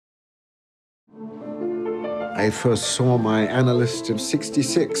I first saw my analyst in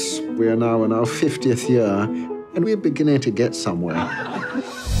 '66. We are now in our 50th year, and we're beginning to get somewhere.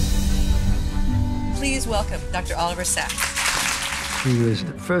 Please welcome Dr. Oliver Sacks. He was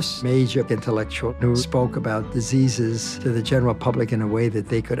the first major intellectual who spoke about diseases to the general public in a way that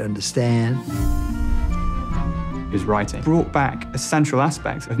they could understand. His writing brought back a central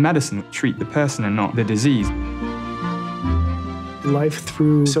aspect of medicine, treat the person and not the disease. Life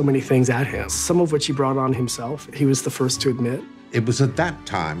threw so many things at him, some of which he brought on himself. He was the first to admit. It was at that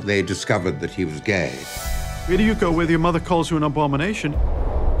time they discovered that he was gay. Where do you go where your mother calls you an abomination?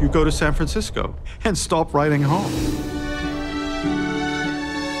 You go to San Francisco and stop writing home.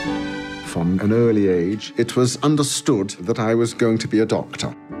 From an early age, it was understood that I was going to be a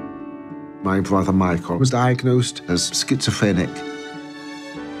doctor. My brother Michael was diagnosed as schizophrenic.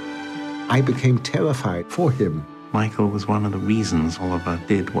 I became terrified for him. Michael was one of the reasons Oliver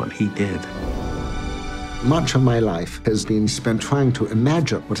did what he did. Much of my life has been spent trying to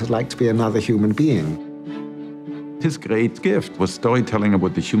imagine what it's like to be another human being. His great gift was storytelling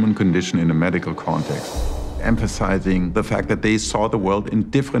about the human condition in a medical context, emphasizing the fact that they saw the world in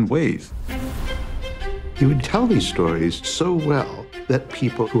different ways. He would tell these stories so well that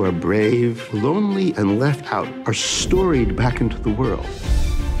people who are brave, lonely, and left out are storied back into the world.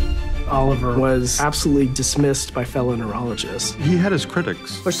 Oliver was absolutely dismissed by fellow neurologists. He had his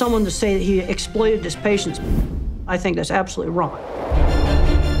critics. For someone to say that he exploited his patients, I think that's absolutely wrong.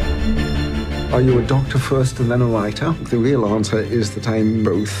 Are you a doctor first and then a writer? The real answer is that I'm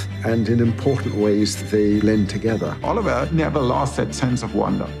both, and in important ways they blend together. Oliver never lost that sense of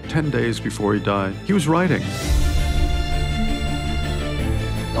wonder. 10 days before he died, he was writing.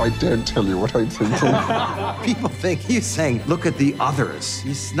 I daren't tell you what I'm thinking. People think he's saying, look at the others.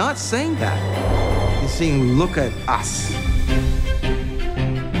 He's not saying that. He's saying, look at us.